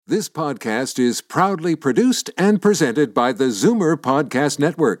This podcast is proudly produced and presented by the Zoomer Podcast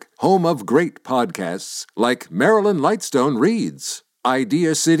Network, home of great podcasts like Marilyn Lightstone Reads,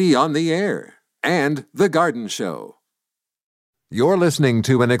 Idea City on the Air, and The Garden Show. You're listening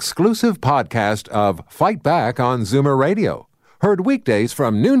to an exclusive podcast of Fight Back on Zoomer Radio, heard weekdays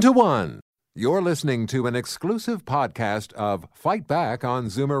from noon to 1. You're listening to an exclusive podcast of Fight Back on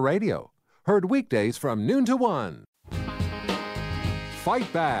Zoomer Radio, heard weekdays from noon to 1.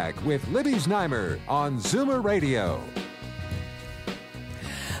 Fight Back with Libby Znaimer on Zoomer Radio.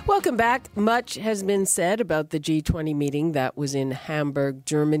 Welcome back. Much has been said about the G20 meeting that was in Hamburg,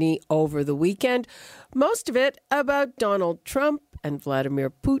 Germany over the weekend. Most of it about Donald Trump and Vladimir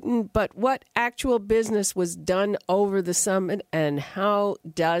Putin. But what actual business was done over the summit, and how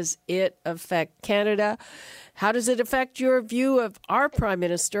does it affect Canada? How does it affect your view of our Prime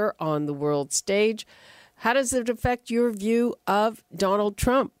Minister on the world stage? How does it affect your view of Donald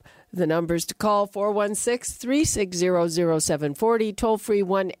Trump? The numbers to call, 416-360-0740, toll-free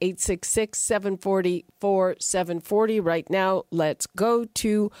 1-866-740-4740. Right now, let's go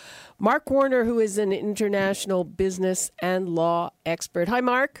to Mark Warner, who is an international business and law expert. Hi,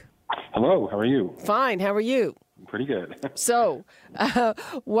 Mark. Hello, how are you? Fine, how are you? Pretty good. So,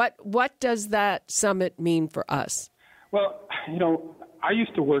 what does that summit mean for us? Well, I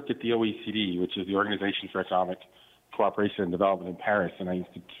used to work at the OECD, which is the Organization for Economic Cooperation and Development in Paris, and I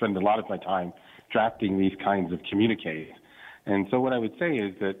used to spend a lot of my time drafting these kinds of communiques. And so what I would say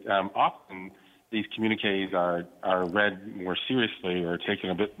is that often these communiques are read more seriously or taken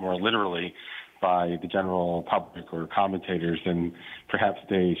a bit more literally by the general public or commentators than perhaps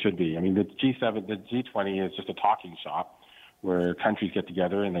they should be. I mean, the G20 is just a talking shop where countries get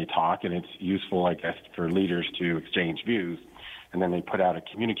together and they talk, and it's useful, I guess, for leaders to exchange views, and then they put out a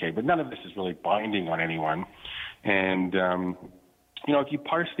communique. But none of this is really binding on anyone. And, if you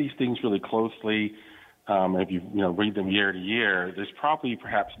parse these things really closely, if you read them year to year, there's probably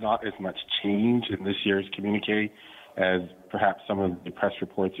perhaps not as much change in this year's communique as perhaps some of the press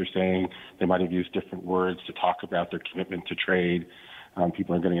reports are saying. They might have used different words to talk about their commitment to trade.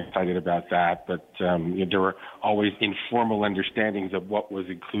 People are getting excited about that. But there were always informal understandings of what was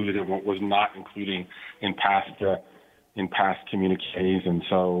included and what was not included in past communiques. And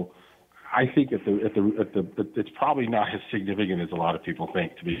so I think it's probably not as significant as a lot of people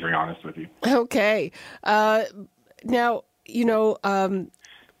think, to be very honest with you. Okay. Now,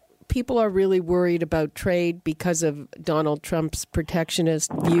 people are really worried about trade because of Donald Trump's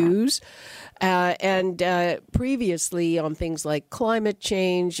protectionist views. And previously on things like climate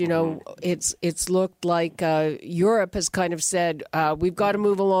change, it's looked like Europe has kind of said, we've got to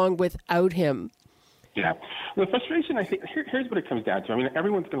move along without him. Yeah. The frustration, I think, here's what it comes down to. I mean,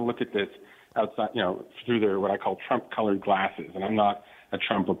 everyone's going to look at this outside, through their what I call Trump-colored glasses, and I'm not a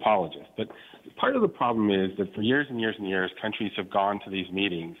Trump apologist. But part of the problem is that for years and years and years, countries have gone to these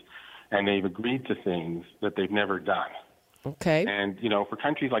meetings and they've agreed to things that they've never done. Okay. And, for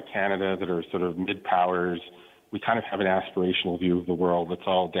countries like Canada that are sort of mid-powers, we kind of have an aspirational view of the world. Let's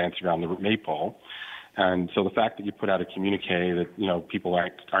all dance around the maypole. And so the fact that you put out a communique that, people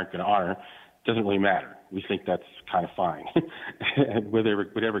aren't going to honor doesn't really matter. We think that's kind of fine,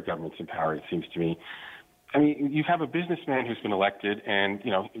 whatever government's in power, it seems to me. I mean, you have a businessman who's been elected, and,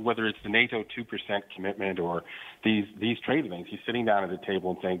 whether it's the NATO 2% commitment or these trade things, he's sitting down at the table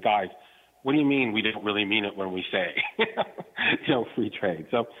and saying, guys, what do you mean we didn't really mean it when we say, free trade?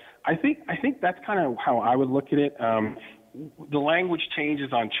 So I think that's kind of how I would look at it. The language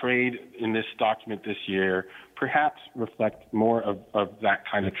changes on trade in this document this year perhaps reflect more of that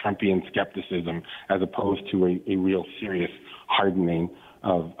kind of Trumpian skepticism as opposed to a real serious hardening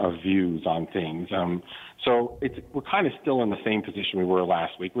of views on things. So we're kind of still in the same position we were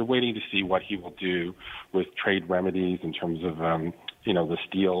last week. We're waiting to see what he will do with trade remedies in terms of, the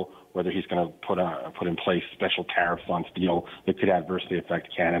steel, whether he's going to put in place special tariffs on steel that could adversely affect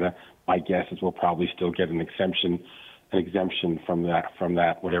Canada. My guess is we'll probably still get an exemption from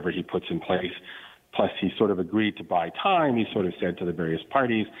that, whatever he puts in place. Plus, he sort of agreed to buy time. He sort of said to the various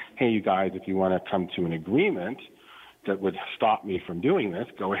parties, hey, you guys, if you want to come to an agreement that would stop me from doing this,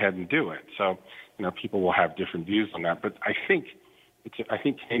 go ahead and do it. So, people will have different views on that. But I think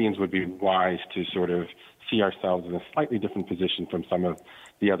Canadians would be wise to sort of see ourselves in a slightly different position from some of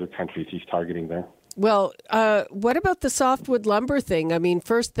the other countries he's targeting there. Well, what about the softwood lumber thing? I mean,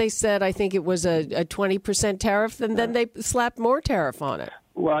 first they said, I think it was a 20% tariff, and then they slapped more tariff on it.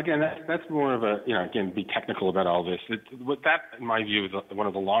 Well, again, that's more of a, be technical about all this. That, in my view, is one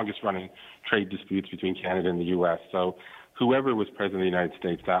of the longest-running trade disputes between Canada and the U.S. So whoever was president of the United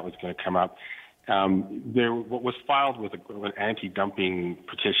States, that was going to come up. What was filed with an anti-dumping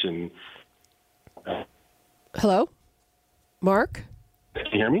petition. Hello, Mark? Can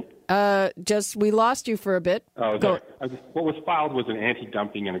you hear me? We lost you for a bit. Oh, what was filed was an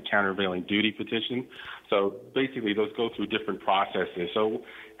anti-dumping and a countervailing duty petition. So basically, those go through different processes. So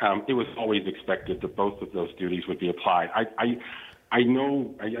it was always expected that both of those duties would be applied. I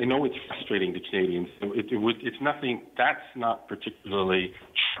know it's frustrating to Canadians. It's nothing. That's not particularly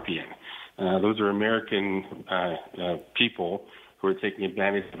Trumpian. Those are American people who are taking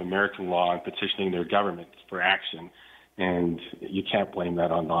advantage of American law and petitioning their government for action. And you can't blame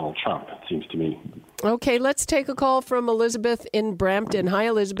that on Donald Trump, it seems to me. Okay, let's take a call from Elizabeth in Brampton. Hi,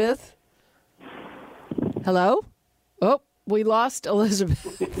 Elizabeth. Hello? Oh, we lost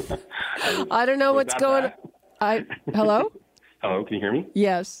Elizabeth. I don't know what's going on. Hello? Hello, can you hear me?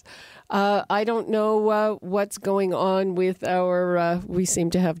 Yes. I don't know what's going on with our, we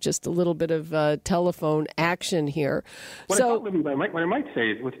seem to have just a little bit of telephone action here. What I might say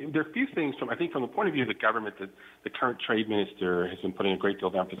is there are a few things from the point of view of the government that the current trade minister has been putting a great deal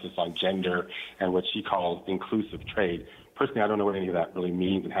of emphasis on gender and what she calls inclusive trade. Personally, I don't know what any of that really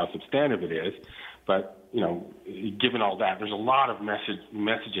means and how substantive it is. But, given all that, there's a lot of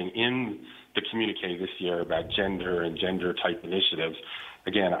messaging in the communique this year about gender and gender-type initiatives.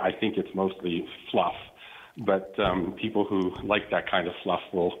 Again, I think it's mostly fluff, but people who like that kind of fluff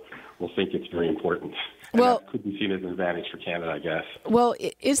will think it's very important. And that could be seen as an advantage for Canada, I guess. Well,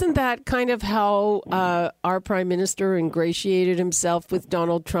 isn't that kind of how our Prime Minister ingratiated himself with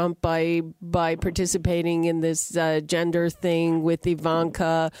Donald Trump by participating in this gender thing with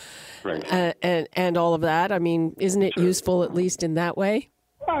Ivanka, right. and all of that? I mean, isn't it useful at least in that way?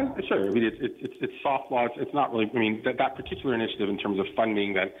 Sure. I mean, it's soft law. It's not really. I mean, that particular initiative in terms of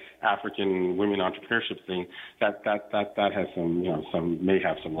funding that African women entrepreneurship thing, that has some may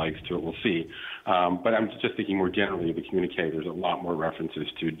have some legs to it. We'll see. But I'm just thinking more generally of the communique. There's a lot more references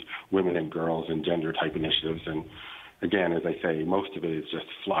to women and girls and gender type initiatives. And again, as I say, most of it is just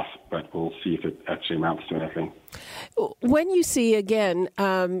fluff. But we'll see if it actually amounts to anything. When you see, again,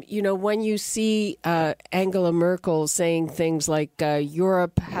 when you see Angela Merkel saying things like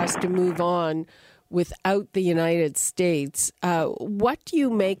Europe has to move on without the United States, what do you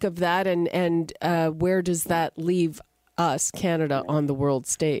make of that, and where does that leave us, Canada, on the world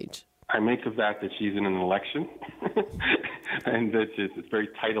stage? I make of that she's in an election, and that it's a very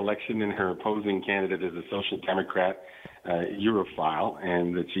tight election, and her opposing candidate is a Social Democrat Europhile,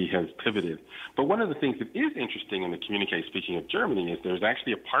 and that she has pivoted. But one of the things that is interesting in the communique, speaking of Germany, is there's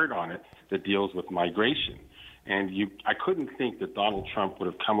actually a part on it that deals with migration. And I couldn't think that Donald Trump would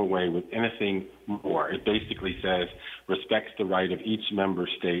have come away with anything more. It basically says respects the right of each member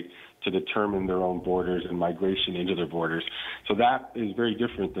state to determine their own borders and migration into their borders. So that is very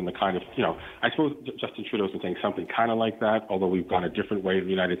different than the kind of, I suppose Justin Trudeau's been saying something kind of like that, although we've gone a different way in the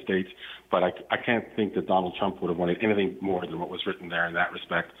United States. But I can't think that Donald Trump would have wanted anything more than what was written there in that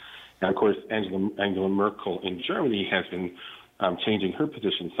respect. And of course, Angela Merkel in Germany has been changing her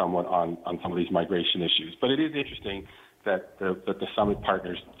position somewhat on some of these migration issues. But it is interesting that the summit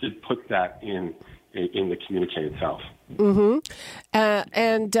partners did put that in the communique itself. Mm-hmm.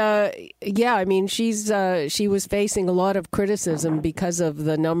 I mean, she was facing a lot of criticism because of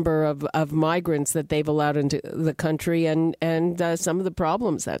the number of migrants that they've allowed into the country and some of the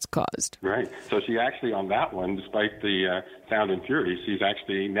problems that's caused. Right. So she actually, on that one, despite the sound and fury, she's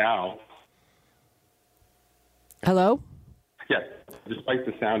actually now... Hello? Yes. Despite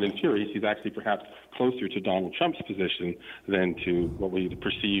the sound and fury, she's actually perhaps closer to Donald Trump's position than to what we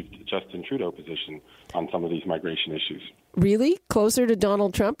perceived Justin Trudeau position on some of these migration issues. Really? Closer to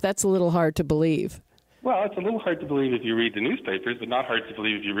Donald Trump? That's a little hard to believe. Well, it's a little hard to believe if you read the newspapers, but not hard to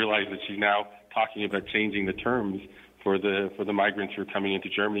believe if you realize that she's now talking about changing the terms for the migrants who are coming into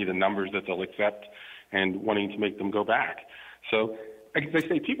Germany, the numbers that they'll accept, and wanting to make them go back. So, as I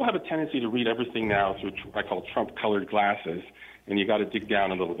say, people have a tendency to read everything now through what I call Trump-colored glasses, and you got to dig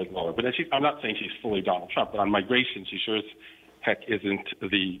down a little bit lower. But I'm not saying she's fully Donald Trump, but on migration, she sure as heck isn't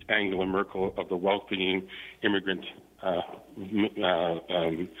the Angela Merkel of the welcoming immigrant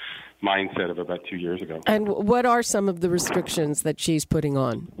mindset of about 2 years ago. And what are some of the restrictions that she's putting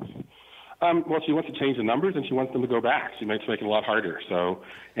on? Well, she wants to change the numbers, and she wants them to go back. She makes it a lot harder. So,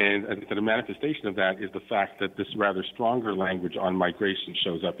 and the manifestation of that is the fact that this rather stronger language on migration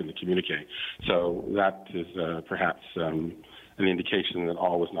shows up in the communique. So that is perhaps an indication that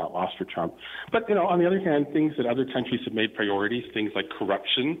all was not lost for Trump. But, on the other hand, things that other countries have made priorities, things like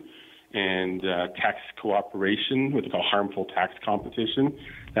corruption and tax cooperation, what they call harmful tax competition,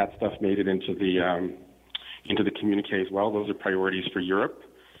 that stuff made it into the communique as well. Those are priorities for Europe.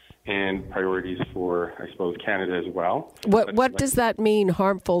 and priorities for, I suppose, Canada as well. What does that mean,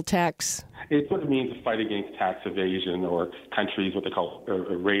 harmful tax? It's what it means to fight against tax evasion, or countries, what they call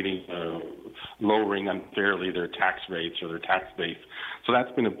lowering unfairly their tax rates or their tax base. So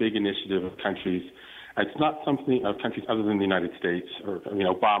that's been a big initiative of countries. It's not something of countries other than the United States, or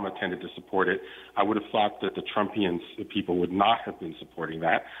Obama tended to support it. I would have thought that the Trumpian people would not have been supporting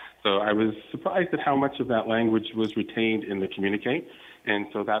that. So I was surprised at how much of that language was retained in the communique. And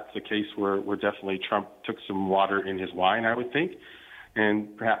so that's the case where definitely Trump took some water in his wine, I would think,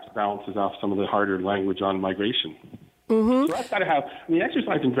 and perhaps balances off some of the harder language on migration. Mm-hmm. So that's got to have, the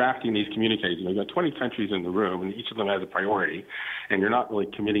exercise in drafting these communiques, you've got 20 countries in the room, and each of them has a priority, and you're not really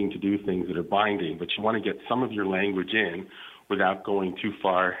committing to do things that are binding, but you want to get some of your language in without going too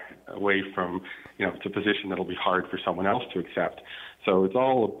far away from, to a position that'll be hard for someone else to accept. So it's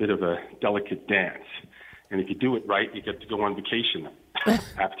all a bit of a delicate dance. And if you do it right, you get to go on vacation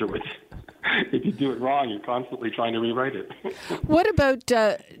afterwards. If you do it wrong, you're constantly trying to rewrite it. What about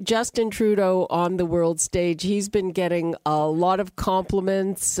Justin Trudeau on the world stage? He's been getting a lot of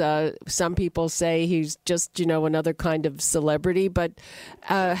compliments. Some people say he's just, another kind of celebrity. But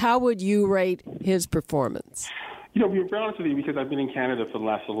how would you rate his performance? To be honest with you, because I've been in Canada for the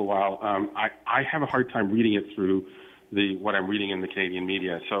last little while, I have a hard time reading it through what I'm reading in the Canadian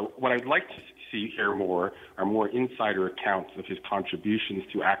media. So what I'd like to hear more are more insider accounts of his contributions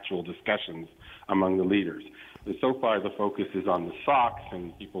to actual discussions among the leaders. And so far, the focus is on the socks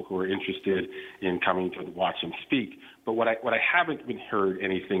and people who are interested in coming to watch him speak. But what I haven't been heard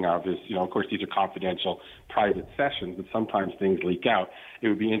anything of is, of course, these are confidential, private sessions, but sometimes things leak out. It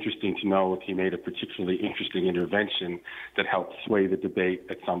would be interesting to know if he made a particularly interesting intervention that helped sway the debate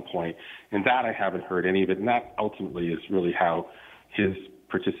at some point. And that I haven't heard any of it. And that ultimately is really how his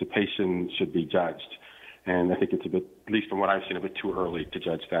participation should be judged. And I think it's a bit, at least from what I've seen, a bit too early to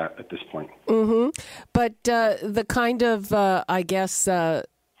judge that at this point. Mm-hmm. But the kind of,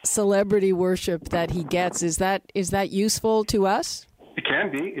 celebrity worship that he gets, is that useful to us? It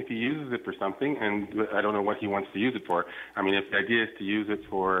can be if he uses it for something, and I don't know what he wants to use it for. I mean, if the idea is to use it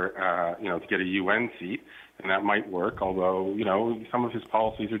for, to get a UN seat, then that might work, although, some of his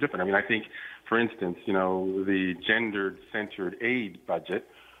policies are different. I mean, I think, for instance, the gender-centered aid budget,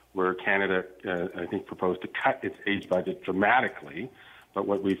 where Canada, I think, proposed to cut its aid budget dramatically. But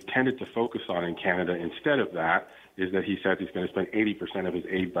what we've tended to focus on in Canada instead of that is that he says he's going to spend 80% of his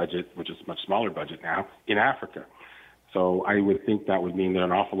aid budget, which is a much smaller budget now, in Africa. So I would think that would mean that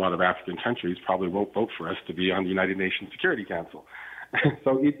an awful lot of African countries probably won't vote for us to be on the United Nations Security Council.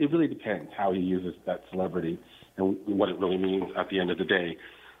 So it really depends how he uses that celebrity and what it really means at the end of the day.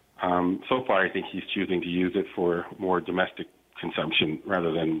 So far, I think he's choosing to use it for more domestic consumption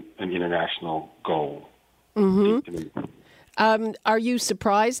rather than an international goal. Mm-hmm. Are you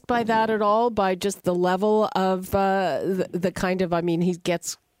surprised by that at all, by just the level of the kind of, he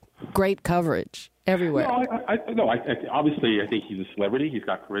gets great coverage everywhere? No, obviously I think he's a celebrity. He's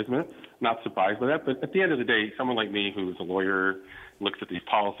got charisma. Not surprised by that. But at the end of the day, someone like me who's a lawyer, looks at these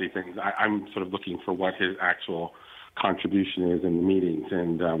policy things, I'm sort of looking for what his actual contribution is in the meetings.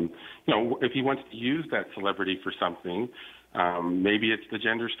 And, if he wants to use that celebrity for something, maybe it's the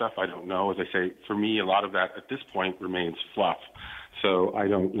gender stuff. I don't know. As I say, for me, a lot of that at this point remains fluff. So I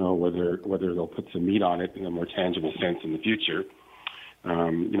don't know whether they'll put some meat on it in a more tangible sense in the future.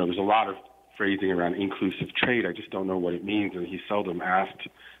 There's a lot of phrasing around inclusive trade. I just don't know what it means, and he's seldom asked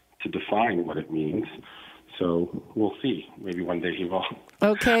to define what it means. So we'll see. Maybe one day he will.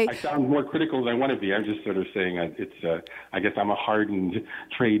 Okay. I sound more critical than I want to be. I'm just sort of saying I guess I'm a hardened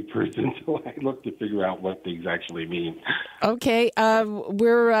trade person, so I look to figure out what things actually mean. Okay.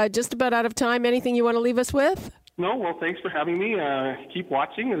 We're just about out of time. Anything you want to leave us with? No. Well, thanks for having me. Keep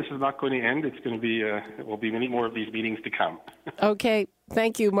watching. This is not going to end. It's going to be, there will be many more of these meetings to come. Okay.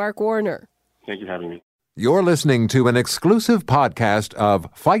 Thank you, Mark Warner. Thank you for having me. You're listening to an exclusive podcast of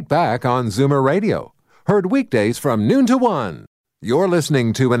Fight Back on Zoomer Radio. Heard weekdays from noon to 1. You're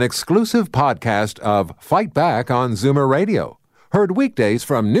listening to an exclusive podcast of Fight Back on Zoomer Radio. Heard weekdays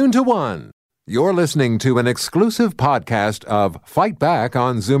from noon to 1. You're listening to an exclusive podcast of Fight Back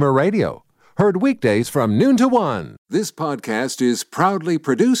on Zoomer Radio. Heard weekdays from noon to 1. This podcast is proudly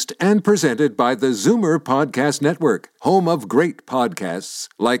produced and presented by the Zoomer Podcast Network, home of great podcasts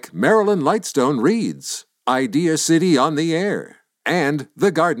like Marilyn Lightstone Reads, Idea City on the Air, and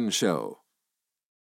The Garden Show.